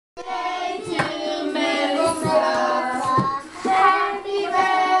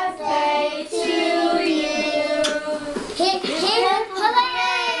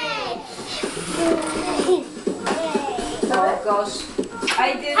I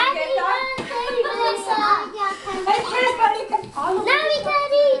didn't get that. Now we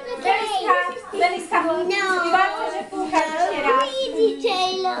can eat the cake. Mellisa, No. bardzo, że pukasz jeszcze raz. Greedy,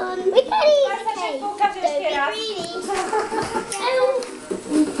 Taylor. We can eat the Bardzo, że cake. pukasz Don't jeszcze be raz. greedy.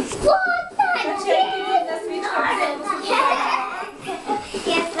 What the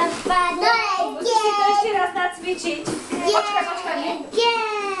Yes, that's bad. Musicie to jeszcze raz nacvičić. Poczekaj, nie?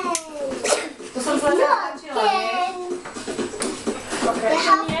 To są złote nie? Okej.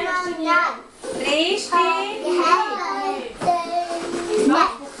 Jeszcze nie. Trišti.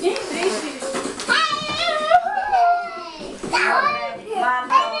 Nie, trišti.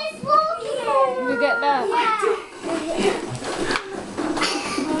 You get that?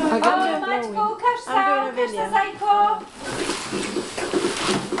 Maćku, ukaż sam, ukaż na zajko.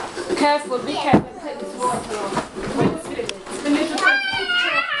 Careful, be careful. Take this water off.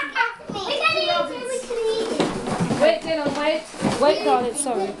 Wait, Jalen, wait. Wait, darling,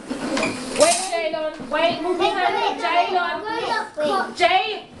 sorry. Wait, Jalen, wait. Move your hand. Jalen.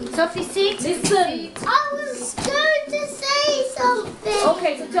 Jay. Sophie, sit. Listen. I was going to say something.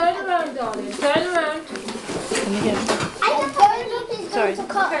 Okay, so turn around, darling. Turn around. Sorry. To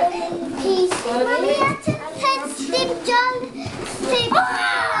cut them in pieces. Mommy had to pet Steve John. Steve. Look!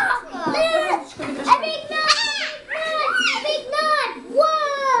 A big knot! A big knot!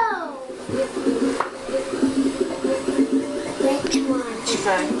 Whoa! Which one?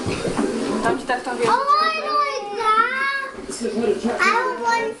 Okay. Dam ci tak to wiem. Oh, I like that! I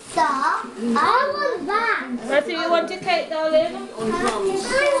want that! I want that! Matthew, you want your cake, darling?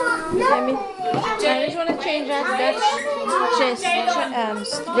 I just want to change that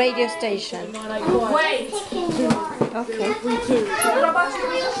radio station. Wait. Okay.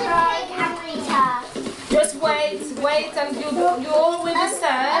 Just wait, and you all will be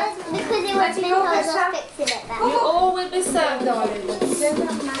served. Because it was me, I was fixing it then. You all will be served, darling.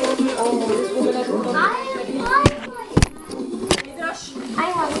 I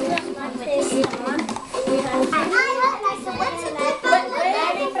want this one. And I like this one. What's a good one?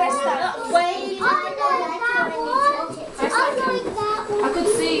 Wait. I like that one. I could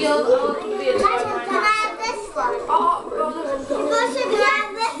see your Can I have this one? Can I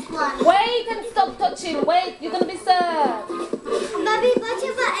have this one? Wait and stop touching. Wait, you're gonna be served. Baby, what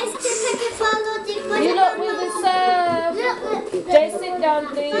about este follow the You lot will be served. Look. Jay, sit down,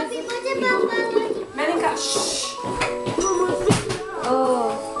 please. Baby, what about Mellisa, shh.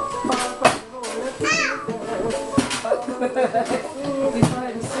 Oh.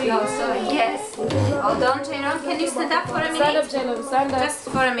 No, sorry, yes. Hold on, Jalen. Can you stand up for a Stand minute? up, Jalen. Stand up. Just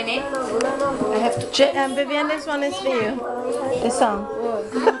for a minute. I have to. Vivian, this one is for you. The song.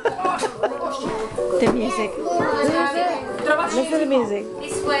 The music. Listen to the music.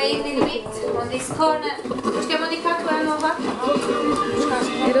 This way, a little bit. On this corner. Počkaj, Monika, tvoja nova.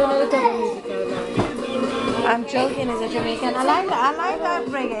 You don't know the type of music, though. I'm joking. Is a Jamaican. I like that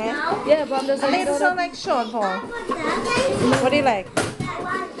reggae. Yeah, but I'm just I saying. think it sounds like Sean Paul. What do you like?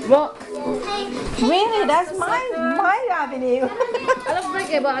 Rock. Really? That's my avenue. I love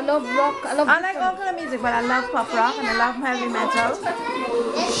reggae, but I love rock. I love. I like all kind of music, but I love pop rock and I love heavy metal.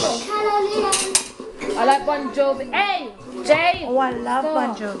 I like Bon Jovi. Hey, Jay. Oh, I love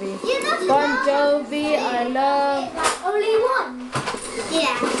Bon Jovi. Bon Jovi. I love. Only one?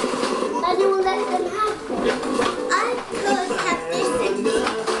 Yeah. I don't let them have one. I could have this in me.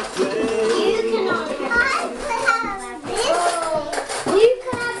 You can only have this. You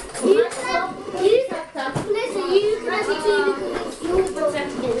can have listen, you can have it too because you're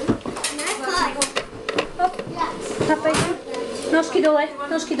protected. And I can't. Tapaj. Nóżki dole,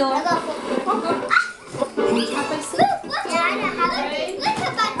 nóżki dole. Look, what's Look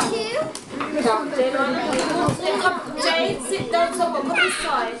about you. Jay, sit down so we'll come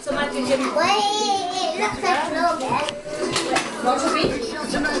inside. So imagine you. Wait, it looks like a little bit. Może być?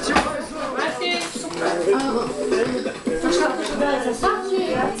 Matthew.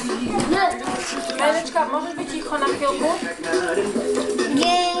 Meleczka, możesz być cicho na chwilkę?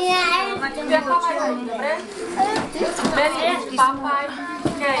 Yeah. Dobre? Meli, papaj.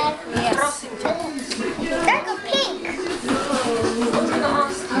 Okej, proszę cię. That's a pink.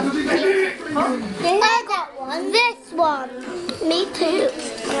 That one. This one. Me too.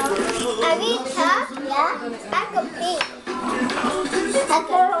 Arita? Yeah. That's a pink.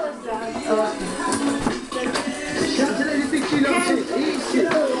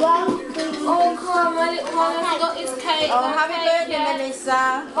 Oh, come on, my little one has got his cake. Oh, happy birthday, Mellisa.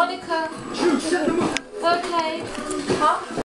 Monica. Okay. Huh?